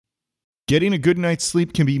Getting a good night's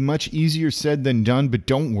sleep can be much easier said than done, but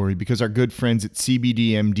don't worry because our good friends at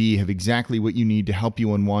CBDMD have exactly what you need to help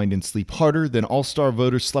you unwind and sleep harder than all-star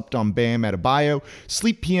voters slept on Bam Adebayo.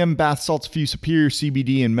 Sleep PM bath salts fuse superior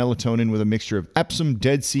CBD and melatonin with a mixture of Epsom,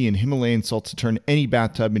 Dead Sea, and Himalayan salts to turn any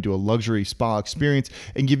bathtub into a luxury spa experience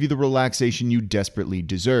and give you the relaxation you desperately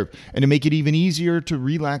deserve. And to make it even easier to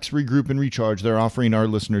relax, regroup, and recharge, they're offering our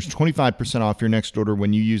listeners 25% off your next order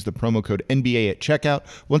when you use the promo code NBA at checkout.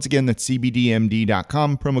 Once again, that's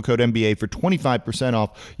CBDMD.com, promo code NBA for 25%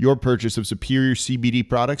 off your purchase of superior CBD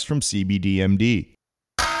products from CBDMD.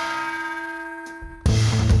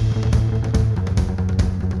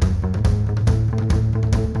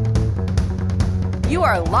 You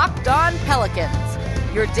are Locked On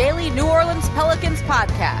Pelicans, your daily New Orleans Pelicans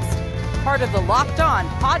podcast, part of the Locked On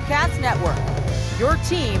Podcast Network, your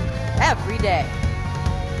team every day.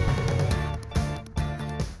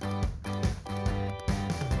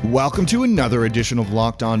 Welcome to another edition of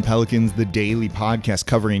Locked On Pelicans, the daily podcast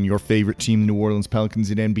covering your favorite team, New Orleans Pelicans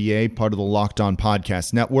at NBA, part of the Locked On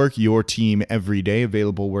Podcast Network, your team every day,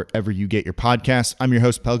 available wherever you get your podcasts. I'm your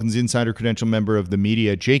host, Pelicans Insider Credential member of the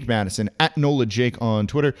media, Jake Madison, at NOLA Jake on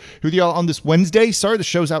Twitter. With y'all on this Wednesday. Sorry the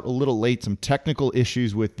show's out a little late, some technical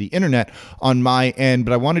issues with the internet on my end,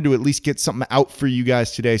 but I wanted to at least get something out for you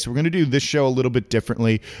guys today. So we're going to do this show a little bit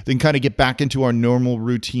differently, then kind of get back into our normal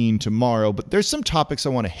routine tomorrow. But there's some topics I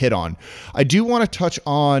want to hit on. I do want to touch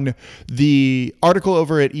on the article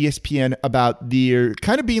over at ESPN about the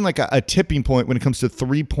kind of being like a tipping point when it comes to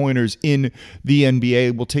three-pointers in the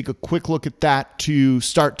NBA. We'll take a quick look at that to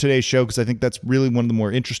start today's show because I think that's really one of the more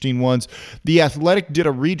interesting ones. The Athletic did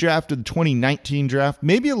a redraft of the 2019 draft,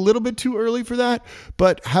 maybe a little bit too early for that,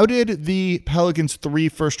 but how did the Pelicans' 3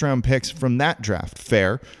 first-round picks from that draft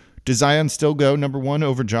fare? Does Zion still go number 1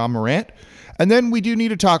 over Ja Morant? And then we do need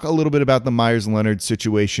to talk a little bit about the Myers Leonard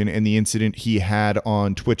situation and the incident he had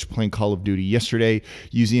on Twitch playing Call of Duty yesterday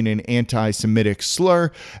using an anti-Semitic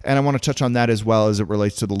slur. And I want to touch on that as well as it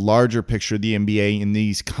relates to the larger picture of the NBA in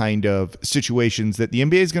these kind of situations that the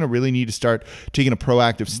NBA is going to really need to start taking a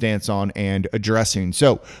proactive stance on and addressing.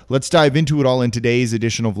 So let's dive into it all in today's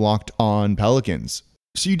edition of Locked On Pelicans.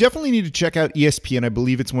 So you definitely need to check out ESPN. I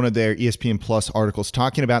believe it's one of their ESPN Plus articles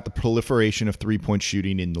talking about the proliferation of three-point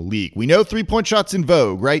shooting in the league. We know three-point shots in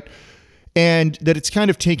vogue, right? And that it's kind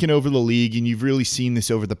of taken over the league, and you've really seen this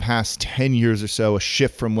over the past 10 years or so, a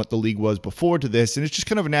shift from what the league was before to this, and it's just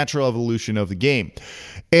kind of a natural evolution of the game.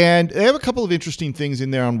 And they have a couple of interesting things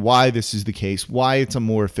in there on why this is the case, why it's a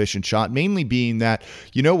more efficient shot, mainly being that,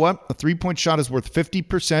 you know what, a three-point shot is worth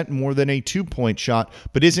 50% more than a two-point shot,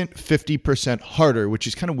 but isn't 50% harder, which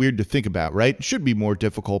is kind of weird to think about, right? It should be more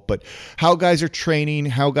difficult, but how guys are training,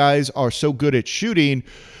 how guys are so good at shooting,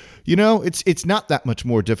 you know, it's not that much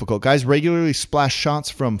more difficult. Guys regularly splash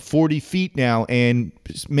shots from 40 feet now and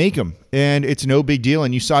just make them, and it's no big deal.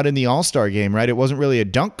 And you saw it in the All-Star game, right? It wasn't really a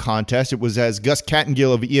dunk contest. It was, as Gus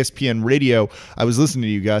Kattengill of ESPN Radio, I was listening to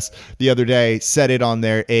you, Gus, the other day, said it on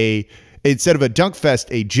there, instead of a dunk fest,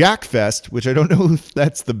 a jack fest, which I don't know if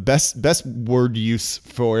that's the best word use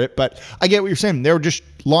for it, but I get what you're saying. They were just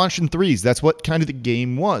launching threes. That's what kind of the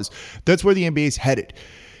game was. That's where the NBA is headed.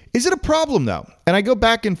 Is it a problem, though? And I go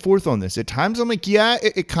back and forth on this. At times, I'm like, yeah,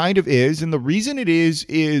 it kind of is. And the reason it is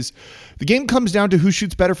the game comes down to who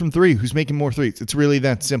shoots better from three, who's making more threes. It's really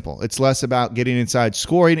that simple. It's less about getting inside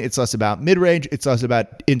scoring. It's less about mid-range. It's less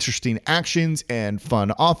about interesting actions and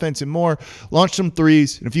fun offense and more. Launch some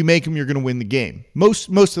threes, and if you make them, you're going to win the game. Most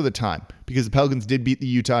of the time, because the Pelicans did beat the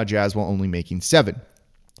Utah Jazz while only making 7.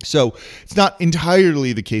 So it's not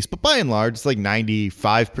entirely the case, but by and large, it's like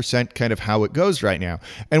 95% kind of how it goes right now.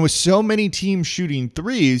 And with so many teams shooting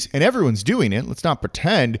threes, and everyone's doing it, let's not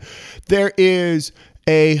pretend, there is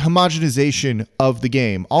a homogenization of the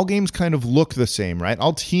game. All games kind of look the same, right?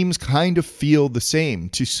 All teams kind of feel the same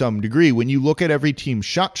to some degree. When you look at every team's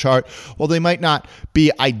shot chart, while they might not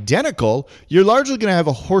be identical, you're largely going to have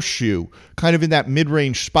a horseshoe kind of in that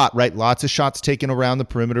mid-range spot, right? Lots of shots taken around the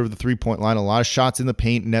perimeter of the three-point line, a lot of shots in the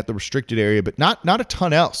paint and at the restricted area, but not a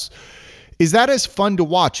ton else. Is that as fun to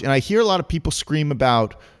watch? And I hear a lot of people scream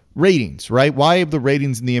about ratings, right? Why have the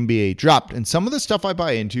ratings in the NBA dropped? And some of the stuff I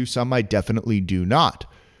buy into, some I definitely do not.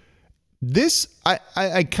 This,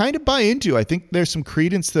 I kind of buy into. I think there's some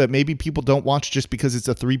credence that maybe people don't watch just because it's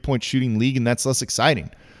a three-point shooting league and that's less exciting.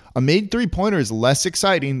 A made three-pointer is less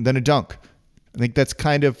exciting than a dunk. I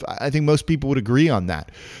think most people would agree on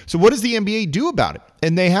that. So what does the NBA do about it?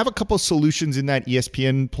 And they have a couple of solutions in that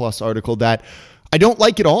ESPN Plus article that I don't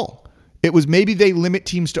like at all. It was maybe they limit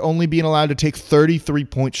teams to only being allowed to take 30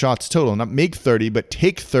 three-point shots total. Not make 30, but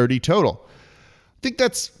take 30 total. think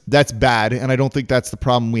that's bad, and I don't think that's the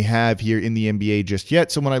problem we have here in the NBA just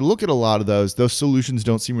yet. So when I look at a lot of those solutions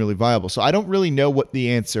don't seem really viable. So I don't really know what the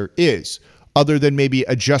answer is, other than maybe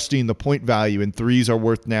adjusting the point value, and threes are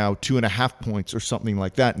worth now 2.5 points or something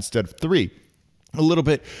like that instead of 3. A little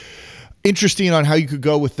bit interesting on how you could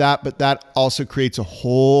go with that, but that also creates a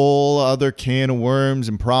whole other can of worms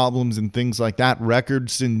and problems and things like that,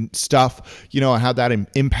 records and stuff, how that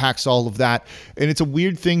impacts all of that. And it's a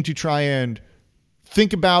weird thing to try and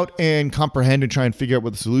think about and comprehend and try and figure out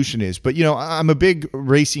what the solution is. But, I'm a big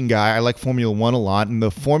racing guy. I like Formula One a lot, and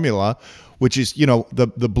the formula, which is,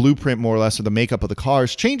 the blueprint more or less, or the makeup of the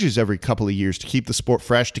cars, changes every couple of years to keep the sport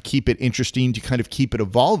fresh, to keep it interesting, to kind of keep it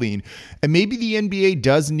evolving. And maybe the NBA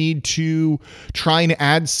does need to try and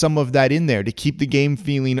add some of that in there to keep the game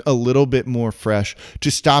feeling a little bit more fresh, to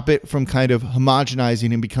stop it from kind of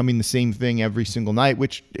homogenizing and becoming the same thing every single night,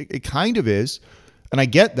 which it kind of is. And I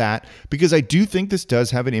get that, because I do think this does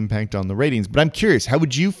have an impact on the ratings. But I'm curious, how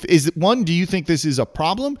would you, do you think this is a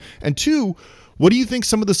problem? And 2, what do you think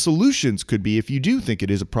some of the solutions could be if you do think it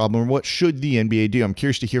is a problem, or what should the NBA do? I'm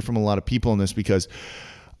curious to hear from a lot of people on this, because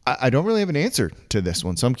I don't really have an answer to this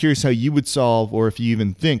one. So I'm curious how you would solve, or if you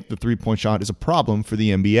even think the three-point shot is a problem for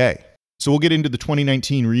the NBA. So we'll get into the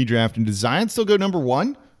 2019 redraft. And does Zion still go number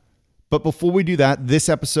 1? But before we do that, this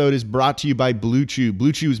episode is brought to you by Blue Chew.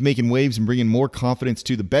 Blue Chew is making waves and bringing more confidence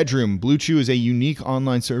to the bedroom. Blue Chew is a unique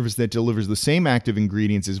online service that delivers the same active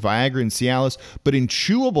ingredients as Viagra and Cialis, but in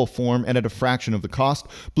chewable form and at a fraction of the cost.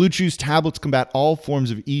 Blue Chew's tablets combat all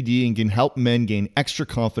forms of ED and can help men gain extra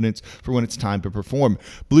confidence for when it's time to perform.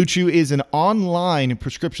 Blue Chew is an online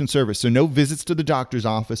prescription service, so no visits to the doctor's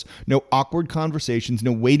office, no awkward conversations,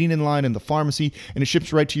 no waiting in line in the pharmacy, and it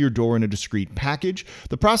ships right to your door in a discreet package.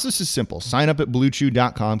 The process is simple. Sign up at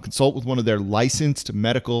BlueChew.com, consult with one of their licensed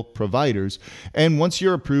medical providers, and once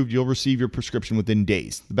you're approved, you'll receive your prescription within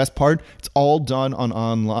days. The best part, it's all done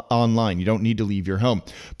online. You don't need to leave your home.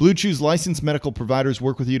 Blue Chew's licensed medical providers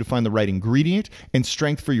work with you to find the right ingredient and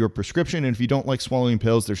strength for your prescription, and if you don't like swallowing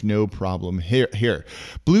pills, there's no problem here.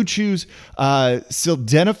 Blue Chew's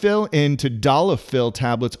sildenafil and tadalafil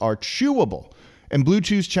tablets are chewable. And Blue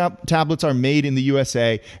Chew's tablets are made in the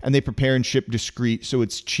USA, and they prepare and ship discreet, so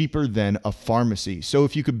it's cheaper than a pharmacy. So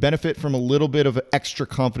if you could benefit from a little bit of extra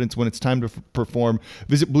confidence when it's time to perform,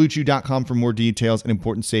 visit BlueChew.com for more details and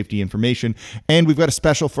important safety information. And we've got a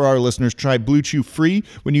special for our listeners. Try Blue Chew free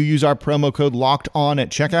when you use our promo code LOCKEDON at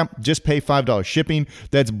checkout. Just pay $5 shipping.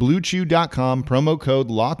 That's BlueChew.com, promo code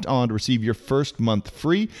LOCKEDON to receive your first month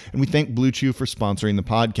free. And we thank Blue Chew for sponsoring the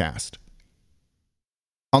podcast.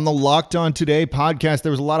 On the Locked On Today podcast,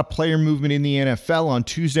 there was a lot of player movement in the NFL on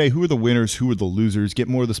Tuesday. Who are the winners? Who are the losers? Get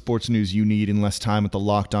more of the sports news you need in less time with the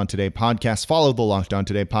Locked On Today podcast. Follow the Locked On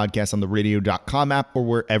Today podcast on the radio.com app or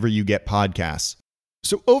wherever you get podcasts.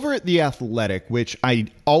 So over at The Athletic, which I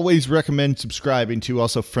always recommend subscribing to,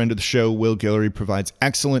 also friend of the show, Will Guillory, provides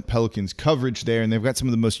excellent Pelicans coverage there, and they've got some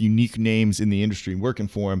of the most unique names in the industry working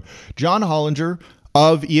for him. John Hollinger,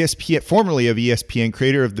 of ESPN, formerly of ESPN,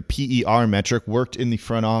 creator of the PER metric, worked in the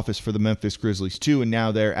front office for the Memphis Grizzlies too, and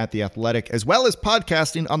now they're at The Athletic, as well as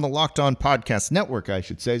podcasting on the Locked On Podcast Network, I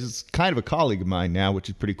should say. It's kind of a colleague of mine now, which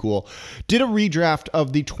is pretty cool. Did a redraft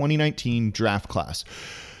of the 2019 draft class.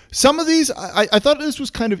 Some of these, I thought this was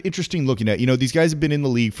kind of interesting looking at. These guys have been in the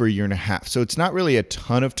league for a year and a half, so it's not really a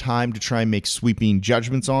ton of time to try and make sweeping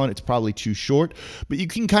judgments on. It's probably too short, but you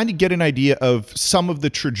can kind of get an idea of some of the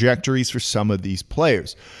trajectories for some of these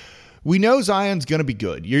players. We know Zion's going to be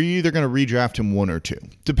good. You're either going to redraft him 1 or 2.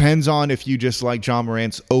 Depends on if you just like Ja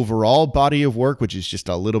Morant's overall body of work, which is just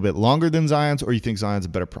a little bit longer than Zion's, or you think Zion's a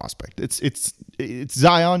better prospect. It's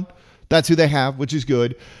Zion. That's who they have, which is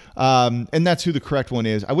good. And that's who the correct one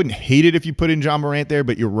is. I wouldn't hate it if you put in Ja Morant there,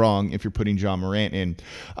 but you're wrong if you're putting Ja Morant in.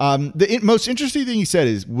 The most interesting thing he said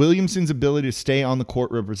is Williamson's ability to stay on the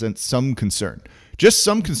court represents some concern. Just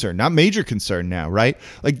some concern, not major concern now, right?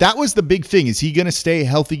 Like that was the big thing. Is he going to stay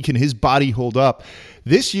healthy? Can his body hold up?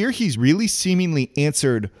 This year, he's really seemingly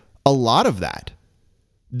answered a lot of that.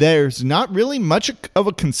 There's not really much of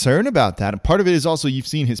a concern about that. And part of it is also you've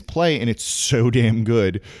seen his play, and it's so damn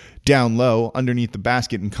good down low underneath the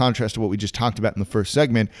basket, in contrast to what we just talked about in the first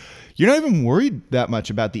segment. You're not even worried that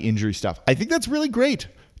much about the injury stuff. I think that's really great.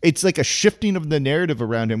 It's like a shifting of the narrative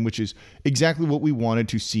around him, which is exactly what we wanted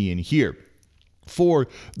to see and hear. For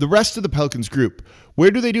the rest of the Pelicans group,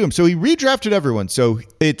 where do they do him? So he redrafted everyone. So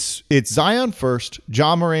it's Zion first,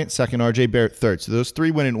 Ja Morant second, RJ Barrett third. So those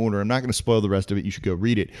 3 went in order. I'm not going to spoil the rest of it. You should go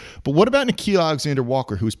read it. But what about Nickeil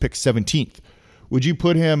Alexander-Walker, who was picked 17th? Would you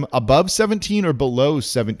put him above 17 or below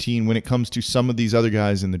 17 when it comes to some of these other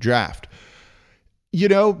guys in the draft?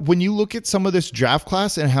 when you look at some of this draft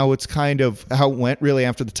class and how it went really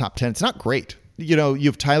after the top 10, it's not great. You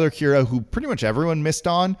have Tyler Hero, who pretty much everyone missed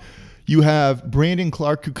on. You have Brandon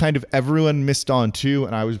Clark, who kind of everyone missed on too,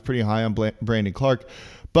 and I was pretty high on Brandon Clark.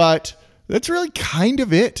 But that's really kind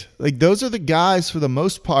of it. Like, those are the guys for the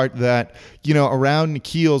most part that, around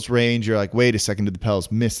N'Keal's range, you're like, wait a second, did the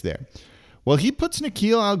Pels miss there? Well, he puts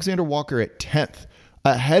Nickeil Alexander-Walker at 10th,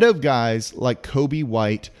 ahead of guys like Coby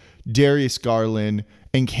White, Darius Garland,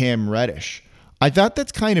 and Cam Reddish. I thought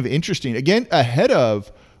that's kind of interesting. Again, ahead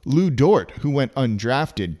of Lou Dort, who went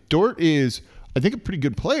undrafted. Dort is, I think, a pretty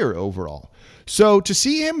good player overall. So to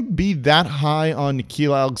see him be that high on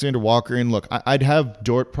Nickeil Alexander-Walker, and look, I'd have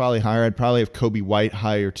Dort probably higher. I'd probably have Coby White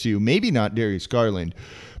higher too. Maybe not Darius Garland.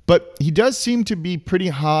 But he does seem to be pretty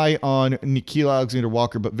high on Nickeil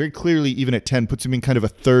Alexander-Walker, but very clearly, even at 10, puts him in kind of a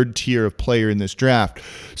third tier of player in this draft.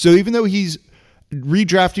 So even though he's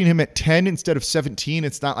redrafting him at 10 instead of 17,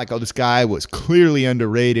 it's not like, oh, this guy was clearly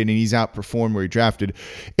underrated and he's outperformed where he drafted.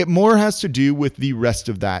 It more has to do with the rest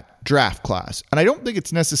of that draft class. And I don't think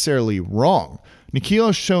it's necessarily wrong. Nickeil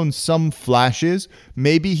has shown some flashes.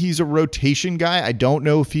 Maybe he's a rotation guy. I don't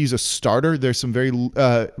know if he's a starter. There's some very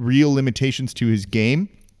real limitations to his game.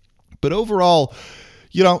 But overall,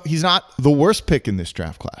 he's not the worst pick in this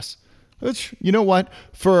draft class. Which, you know what?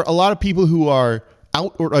 For a lot of people who are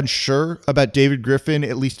out or unsure about David Griffin,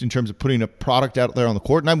 at least in terms of putting a product out there on the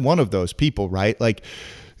court, and I'm one of those people, right? Like,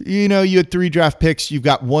 you had 3 draft picks, you've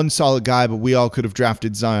got one solid guy, but we all could have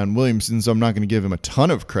drafted Zion Williamson, so I'm not going to give him a ton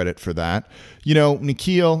of credit for that.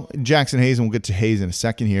 Nickeil, Jackson Hayes, and we'll get to Hayes in a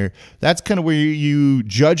second here, that's kind of where you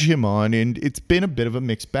judge him on, and it's been a bit of a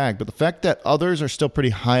mixed bag. But the fact that others are still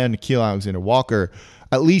pretty high on Nickeil Alexander-Walker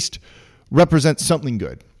at least represents something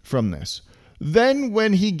good from this. Then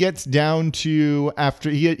when he gets down to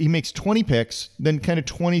after he makes 20 picks, then kind of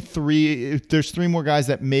 23, there's 3 more guys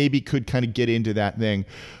that maybe could kind of get into that thing.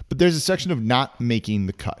 But there's a section of not making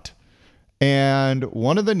the cut. And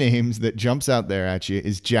one of the names that jumps out there at you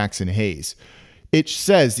is Jackson Hayes. It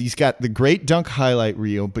says he's got the great dunk highlight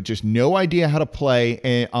reel, but just no idea how to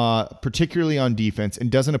play, particularly on defense,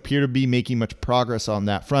 and doesn't appear to be making much progress on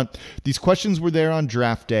that front. These questions were there on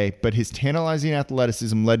draft day, but his tantalizing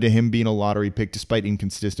athleticism led to him being a lottery pick despite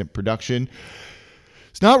inconsistent production.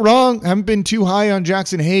 It's not wrong. I haven't been too high on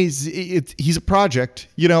Jackson Hayes. He's a project,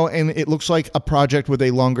 and it looks like a project with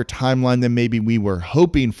a longer timeline than maybe we were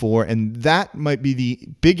hoping for, and that might be the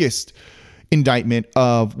biggest indictment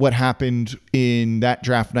of what happened in that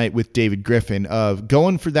draft night with David Griffin, of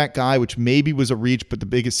going for that guy, which maybe was a reach, but the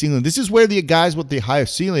biggest ceiling. This is where the guys with the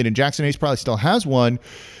highest ceiling, and Jackson Hayes probably still has one,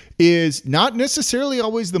 is not necessarily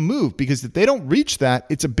always the move, because if they don't reach that,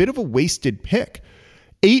 it's a bit of a wasted pick.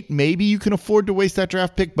 8, maybe you can afford to waste that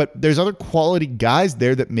draft pick, but there's other quality guys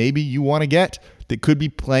there that maybe you want to get that could be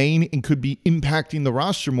playing and could be impacting the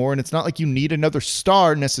roster more. And it's not like you need another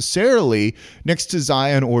star necessarily next to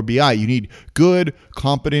Zion or BI. You need good,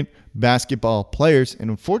 competent basketball players. And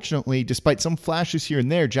unfortunately, despite some flashes here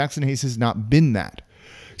and there, Jackson Hayes has not been that.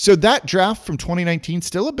 So that draft from 2019,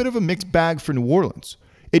 still a bit of a mixed bag for New Orleans.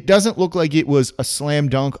 It doesn't look like it was a slam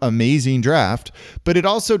dunk amazing draft, but it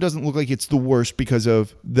also doesn't look like it's the worst because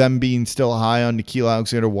of them being still high on Nickeil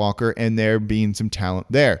Alexander-Walker and there being some talent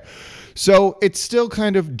there. So it's still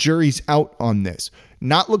kind of jury's out on this.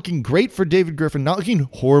 Not looking great for David Griffin, not looking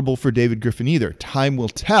horrible for David Griffin either. Time will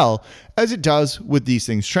tell, as it does with these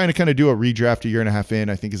things. Trying to kind of do a redraft a year and a half in,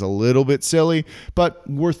 I think, is a little bit silly, but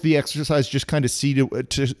worth the exercise just kind of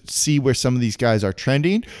to see where some of these guys are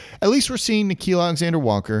trending. At least we're seeing Nickeil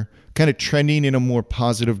Alexander-Walker kind of trending in a more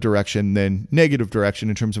positive direction than negative direction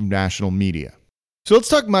in terms of national media. So let's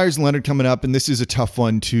talk Meyers Leonard coming up, and this is a tough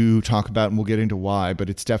one to talk about, and we'll get into why,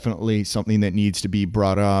 but it's definitely something that needs to be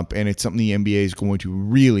brought up, and it's something the NBA is going to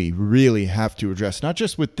really, really have to address, not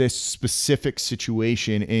just with this specific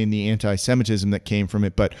situation and the anti-Semitism that came from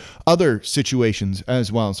it, but other situations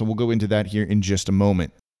as well. So we'll go into that here in just a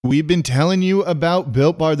moment. We've been telling you about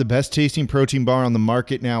Built Bar, the best tasting protein bar on the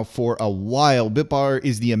market now for a while. Built Bar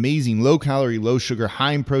is the amazing low-calorie, low-sugar,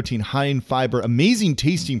 high in protein, high in fiber, amazing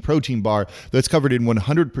tasting protein bar that's covered in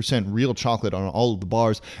 100% real chocolate on all of the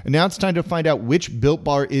bars. And now it's time to find out which Built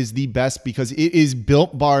Bar is the best, because it is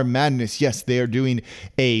Built Bar Madness. Yes, they are doing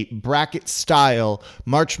a bracket-style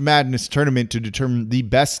March Madness tournament to determine the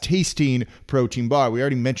best tasting protein bar. We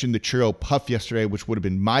already mentioned the Churro Puff yesterday, which would have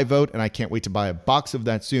been my vote, and I can't wait to buy a box of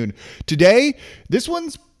that soon. Today, this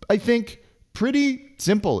one's, I think, pretty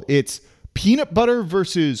simple. It's peanut butter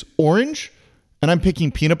versus orange, and I'm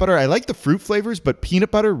picking peanut butter. I like the fruit flavors, but peanut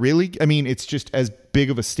butter, really, I mean, it's just as big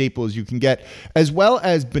of a staple as you can get, as well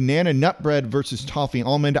as banana nut bread versus toffee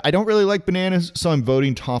almond. I don't really like bananas, so I'm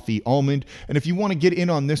voting toffee almond. And if you want to get in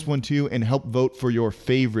on this one too and help vote for your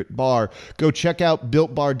favorite bar, go check out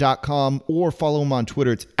BuiltBar.com or follow them on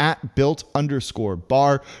Twitter. It's at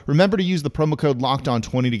 @built_bar. Remember to use the promo code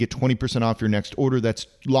LOCKEDON20 to get 20% off your next order. That's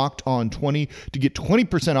LOCKEDON20 to get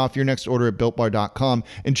 20% off your next order at BuiltBar.com.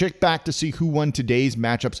 And check back to see who won today's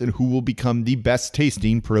matchups and who will become the best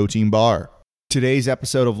tasting protein bar. Today's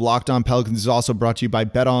episode of Locked On Pelicans is also brought to you by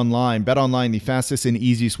BetOnline. BetOnline, the fastest and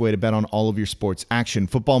easiest way to bet on all of your sports action.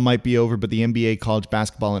 Football might be over, but the NBA, college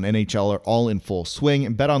basketball, and NHL are all in full swing.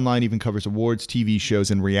 And BetOnline even covers awards, TV shows,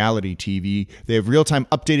 and reality TV. They have real-time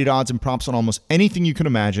updated odds and props on almost anything you can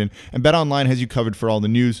imagine. And BetOnline has you covered for all the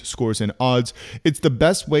news, scores, and odds. It's the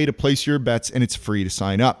best way to place your bets, and it's free to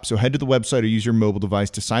sign up. So head to the website or use your mobile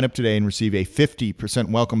device to sign up today and receive a 50%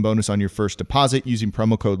 welcome bonus on your first deposit using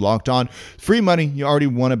promo code LOCKEDON. Free money, you already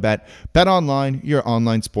want to bet. BetOnline, your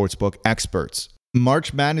online sportsbook experts.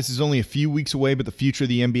 March Madness is only a few weeks away, but the future of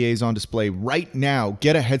the NBA is on display right now.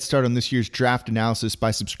 Get a head start on this year's draft analysis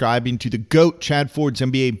by subscribing to the GOAT, Chad Ford's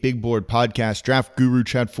NBA Big Board podcast. Draft guru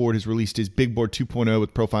Chad Ford has released his Big Board 2.0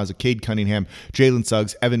 with profiles of Cade Cunningham, Jalen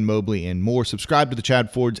Suggs, Evan Mobley, and more. Subscribe to the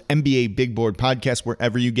Chad Ford's NBA Big Board podcast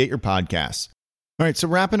wherever you get your podcasts. All right, so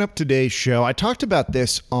wrapping up today's show, I talked about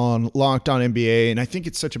this on Locked On NBA, and I think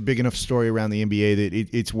it's such a big enough story around the NBA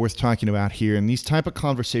that it's worth talking about here. And these type of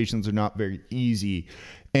conversations are not very easy.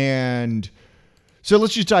 And so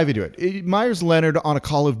let's just dive into it. Myers Leonard on a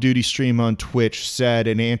Call of Duty stream on Twitch said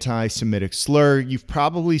an anti-Semitic slur. You've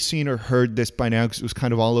probably seen or heard this by now because it was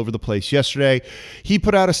kind of all over the place yesterday. He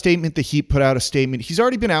put out a statement. The Heat put out a statement. He's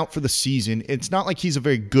already been out for the season. It's not like he's a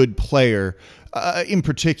very good player in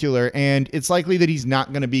particular, and it's likely that he's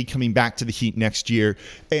not going to be coming back to the Heat next year.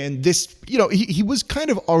 And this, he was kind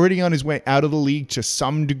of already on his way out of the league to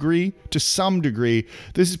some degree.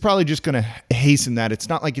 This is probably just going to hasten that. It's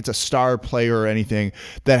not like it's a star player or anything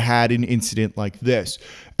that had an incident like this.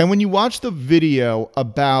 And when you watch the video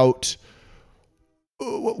about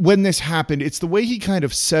when this happened, it's the way he kind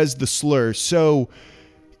of says the slur so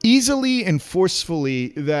easily and forcefully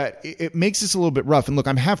that it makes this a little bit rough. And look,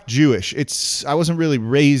 I'm half Jewish. I wasn't really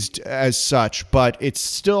raised as such, but it's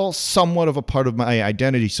still somewhat of a part of my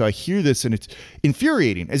identity. So I hear this and it's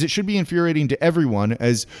infuriating, as it should be infuriating to everyone,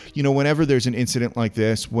 as whenever there's an incident like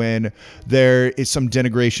this, when there is some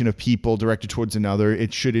denigration of people directed towards another,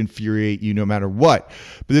 it should infuriate you no matter what.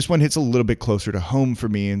 But this one hits a little bit closer to home for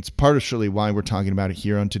me, and it's partially why we're talking about it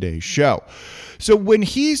here on today's show. So when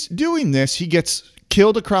he's doing this, he gets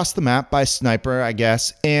killed across the map by a sniper, I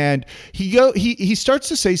guess, and he starts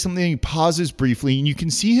to say something. He pauses briefly, and you can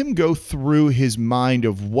see him go through his mind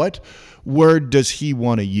of what word does he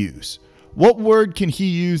want to use. What word can he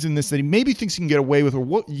use in this that he maybe thinks he can get away with, or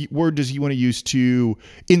what word does he want to use to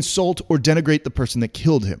insult or denigrate the person that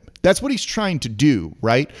killed him? That's what he's trying to do,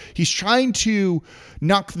 right? He's trying to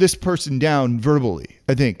knock this person down verbally,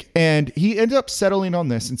 I think, and he ended up settling on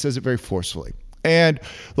this and says it very forcefully. And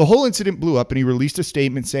the whole incident blew up, and he released a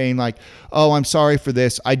statement saying like, "Oh, I'm sorry for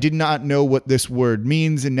this. I did not know what this word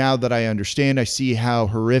means. And now that I understand, I see how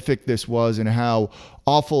horrific this was and how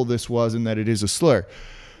awful this was, and that it is a slur."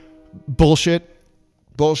 Bullshit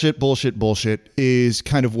is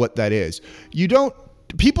kind of what that is.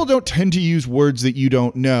 People don't tend to use words that you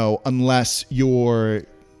don't know unless you're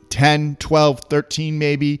 10, 12, 13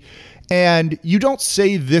 maybe. And you don't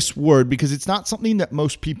say this word because it's not something that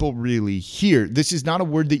most people really hear. This is not a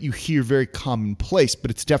word that you hear very commonplace,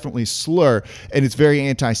 but it's definitely a slur, and it's very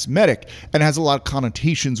anti-Semitic and has a lot of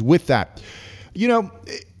connotations with that.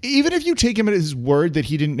 Even if you take him at his word that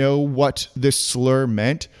he didn't know what this slur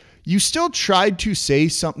meant, you still tried to say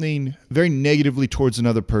something very negatively towards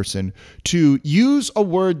another person, to use a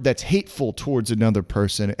word that's hateful towards another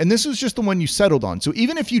person. And this was just the one you settled on. So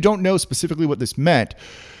even if you don't know specifically what this meant,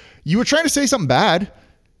 you were trying to say something bad,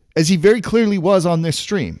 as he very clearly was on this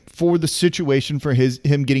stream, for the situation for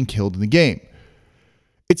him getting killed in the game.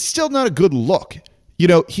 It's still not a good look.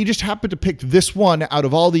 He just happened to pick this one out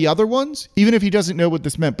of all the other ones, even if he doesn't know what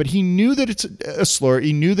this meant. But he knew that it's a slur.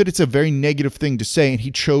 He knew that it's a very negative thing to say, and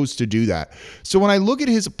he chose to do that. So when I look at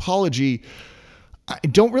his apology, I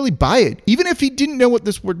don't really buy it. Even if he didn't know what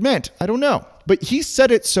this word meant, I don't know. But he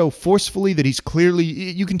said it so forcefully that he's clearly,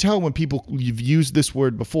 you can tell when you've used this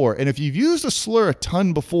word before. And if you've used a slur a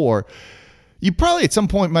ton before, you probably at some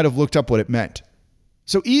point might have looked up what it meant.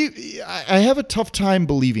 So I have a tough time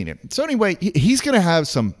believing it. So anyway, he's going to have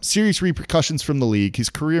some serious repercussions from the league. His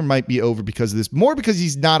career might be over because of this, more because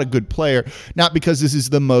he's not a good player, not because this is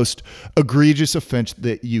the most egregious offense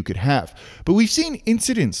that you could have. But we've seen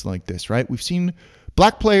incidents like this, right? We've seen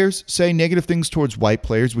Black players say negative things towards white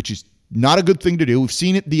players, which is not a good thing to do. We've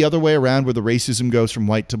seen it the other way around where the racism goes from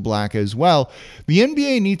white to black as well. The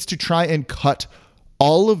NBA needs to try and cut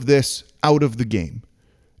all of this out of the game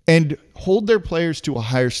and hold their players to a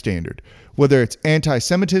higher standard, whether it's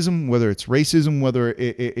anti-Semitism, whether it's racism, whether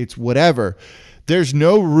it's whatever. There's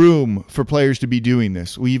no room for players to be doing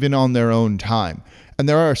this, even on their own time. And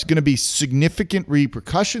there are going to be significant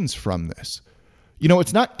repercussions from this. You know,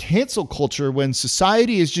 it's not cancel culture when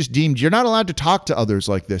society is just deemed you're not allowed to talk to others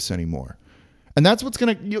like this anymore. And that's what's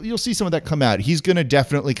going to, you'll see some of that come out. He's going to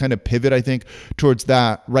definitely kind of pivot, I think, towards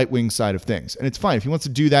that right-wing side of things. And it's fine. If he wants to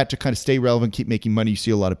do that to kind of stay relevant, keep making money, you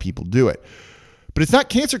see a lot of people do it. But it's not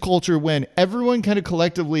cancer culture when everyone kind of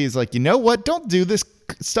collectively is like, you know what, don't do this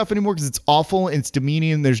stuff anymore because it's awful and it's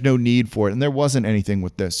demeaning and there's no need for it. And there wasn't anything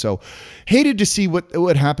with this. So hated to see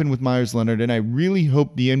what happened with Meyers Leonard. And I really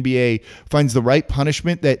hope the NBA finds the right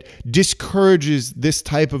punishment that discourages this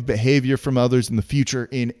type of behavior from others in the future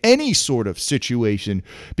in any sort of situation,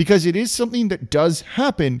 because it is something that does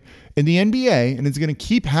happen in the NBA and it's going to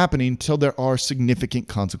keep happening until there are significant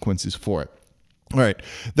consequences for it. All right,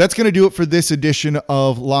 that's going to do it for this edition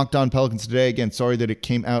of Locked On Pelicans today. Again, sorry that it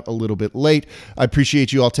came out a little bit late. I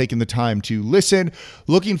appreciate you all taking the time to listen.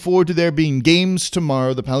 Looking forward to there being games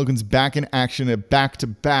tomorrow. The Pelicans back in action at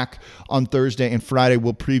back-to-back on Thursday and Friday.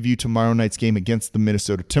 We'll preview tomorrow night's game against the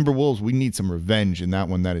Minnesota Timberwolves. We need some revenge in that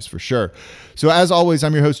one, that is for sure. So as always,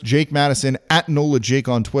 I'm your host, Jake Madison, at NOLA Jake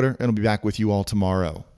on Twitter, and I'll be back with you all tomorrow.